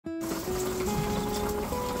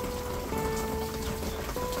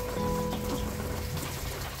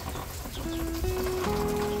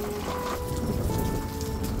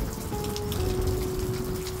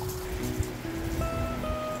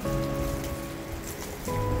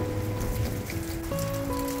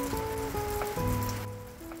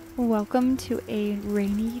Welcome to a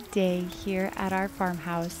rainy day here at our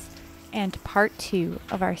farmhouse and part 2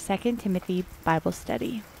 of our 2 Timothy Bible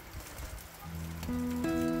study.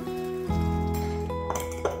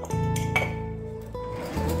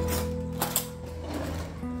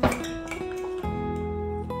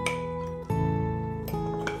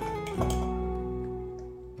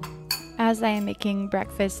 As I am making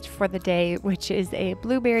breakfast for the day, which is a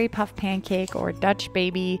blueberry puff pancake or Dutch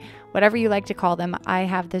baby, whatever you like to call them, I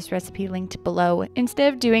have this recipe linked below.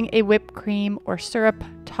 Instead of doing a whipped cream or syrup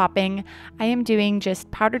topping, I am doing just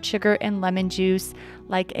powdered sugar and lemon juice,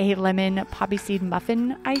 like a lemon poppy seed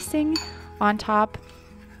muffin icing on top.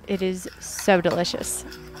 It is so delicious.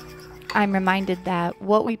 I'm reminded that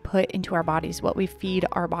what we put into our bodies, what we feed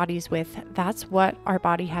our bodies with, that's what our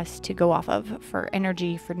body has to go off of for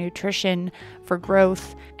energy, for nutrition, for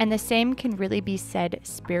growth. And the same can really be said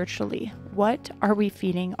spiritually. What are we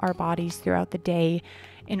feeding our bodies throughout the day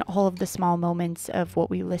in all of the small moments of what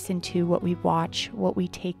we listen to, what we watch, what we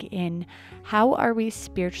take in? How are we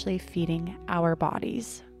spiritually feeding our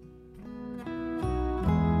bodies?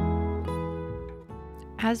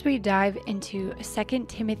 As we dive into 2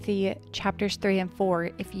 Timothy chapters 3 and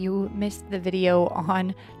 4, if you missed the video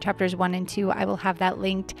on chapters 1 and 2, I will have that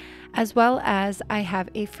linked, as well as I have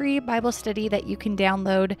a free Bible study that you can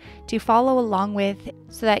download to follow along with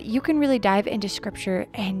so that you can really dive into scripture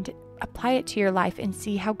and apply it to your life and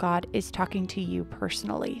see how God is talking to you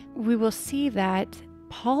personally. We will see that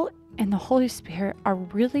Paul and the Holy Spirit are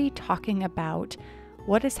really talking about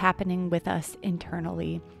what is happening with us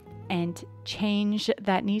internally and change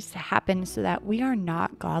that needs to happen so that we are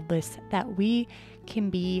not godless, that we can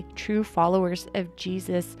be true followers of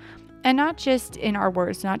Jesus, and not just in our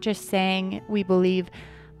words, not just saying we believe,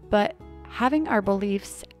 but having our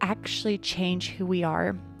beliefs actually change who we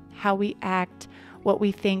are, how we act, what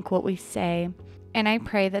we think, what we say. And I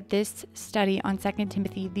pray that this study on 2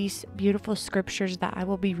 Timothy, these beautiful scriptures that I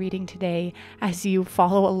will be reading today as you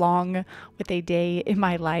follow along with a day in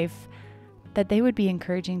my life, that they would be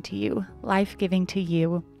encouraging to you, life-giving to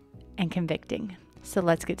you, and convicting. So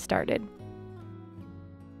let's get started.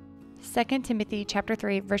 2 Timothy chapter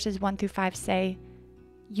 3, verses 1 through 5 say,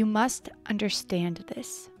 "You must understand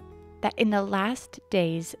this, that in the last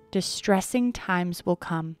days distressing times will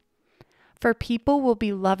come. For people will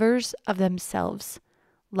be lovers of themselves,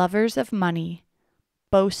 lovers of money,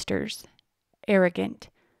 boasters, arrogant,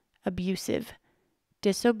 abusive,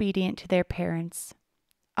 disobedient to their parents,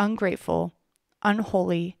 ungrateful,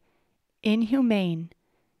 unholy, inhumane,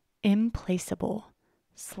 implacable,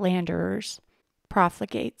 slanderers,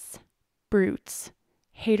 profligates, brutes,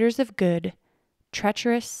 haters of good,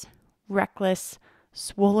 treacherous, reckless,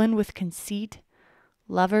 swollen with conceit,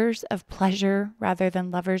 lovers of pleasure rather than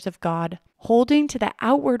lovers of God, holding to the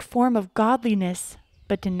outward form of godliness,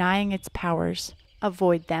 but denying its powers.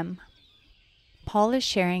 Avoid them." Paul is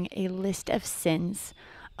sharing a list of sins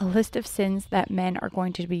that men are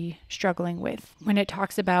going to be struggling with. When it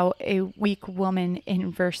talks about a weak woman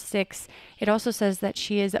in verse 6, it also says that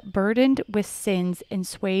she is burdened with sins and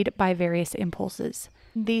swayed by various impulses.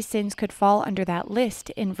 These sins could fall under that list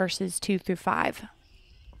in verses 2 through 5.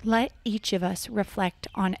 Let each of us reflect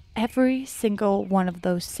on every single one of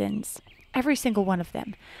those sins, every single one of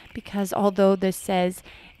them, because although this says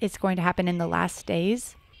it's going to happen in the last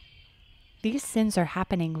days, these sins are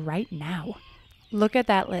happening right now. Look at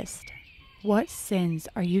that list. What sins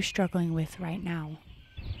are you struggling with right now?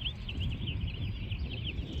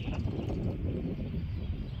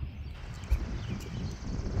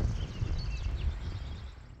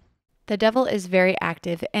 The devil is very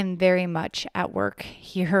active and very much at work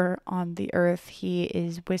here on the earth. He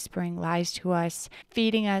is whispering lies to us,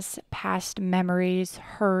 feeding us past memories,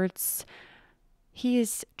 hurts. He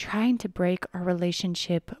is trying to break our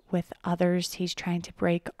relationship with others. He's trying to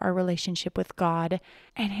break our relationship with God.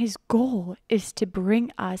 And his goal is to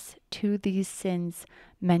bring us to these sins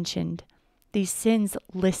mentioned, these sins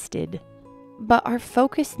listed. But our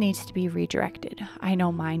focus needs to be redirected. I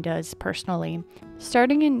know mine does personally.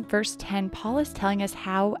 Starting in verse 10, Paul is telling us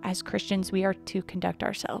how, as Christians, we are to conduct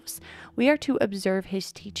ourselves. We are to observe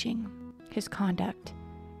his teaching, his conduct,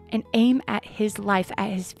 and aim at his life, at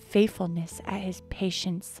his faithfulness, at his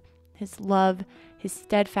patience, his love, his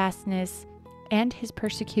steadfastness, and his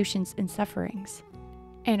persecutions and sufferings.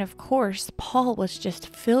 And of course, Paul was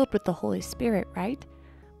just filled with the Holy Spirit, right?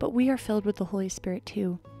 But we are filled with the Holy Spirit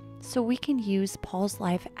too. So we can use Paul's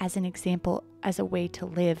life as an example, as a way to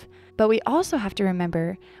live. But we also have to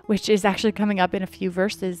remember, which is actually coming up in a few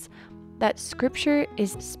verses, that scripture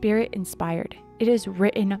is spirit inspired. It is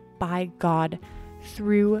written by God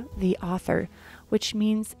through the author, which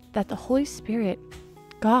means that the Holy Spirit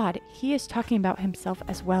God, he is talking about himself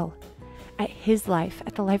as well. At his life,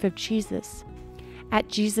 at the life of Jesus, at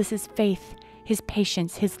Jesus's faith, his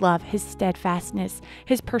patience, his love, his steadfastness,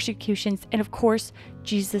 his persecutions, and of course,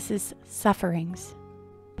 Jesus's sufferings.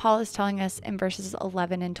 Paul is telling us in verses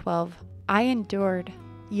 11 and 12, I endured,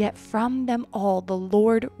 yet from them all the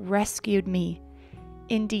Lord rescued me.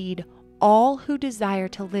 Indeed, all who desire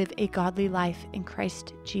to live a godly life in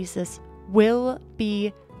Christ Jesus will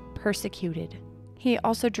be persecuted. He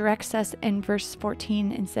also directs us in verse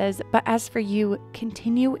 14 and says, but as for you,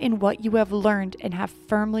 continue in what you have learned and have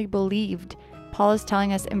firmly believed. Paul is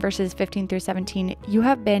telling us in verses 15 through 17, you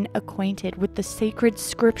have been acquainted with the sacred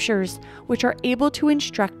scriptures, which are able to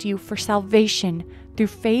instruct you for salvation through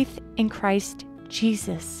faith in Christ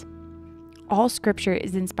Jesus. All scripture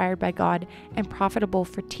is inspired by God and profitable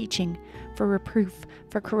for teaching, for reproof,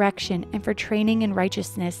 for correction, and for training in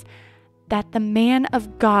righteousness, that the man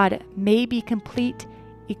of God may be complete,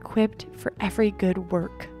 equipped for every good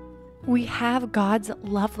work. We have God's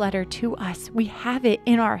love letter to us. We have it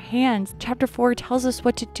in our hands. Chapter 4 tells us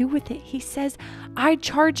what to do with it. He says, I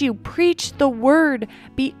charge you, preach the word,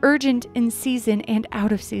 be urgent in season and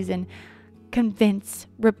out of season. Convince,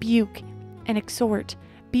 rebuke, and exhort.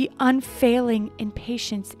 Be unfailing in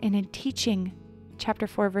patience and in teaching. Chapter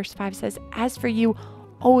 4 verse 5 says, as for you,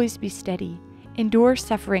 always be steady, endure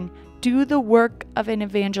suffering, do the work of an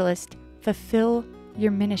evangelist, fulfill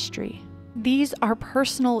your ministry. These are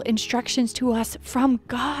personal instructions to us from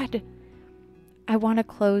God. I want to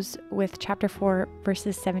close with chapter 4,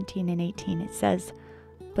 verses 17 and 18. It says,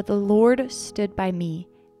 but the Lord stood by me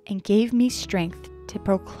and gave me strength to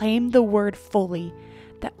proclaim the word fully,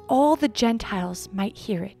 that all the Gentiles might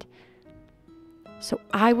hear it. So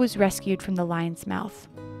I was rescued from the lion's mouth.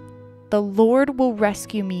 The Lord will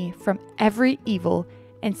rescue me from every evil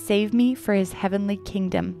and save me for his heavenly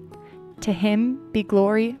kingdom. To him be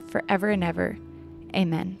glory forever and ever.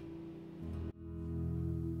 Amen.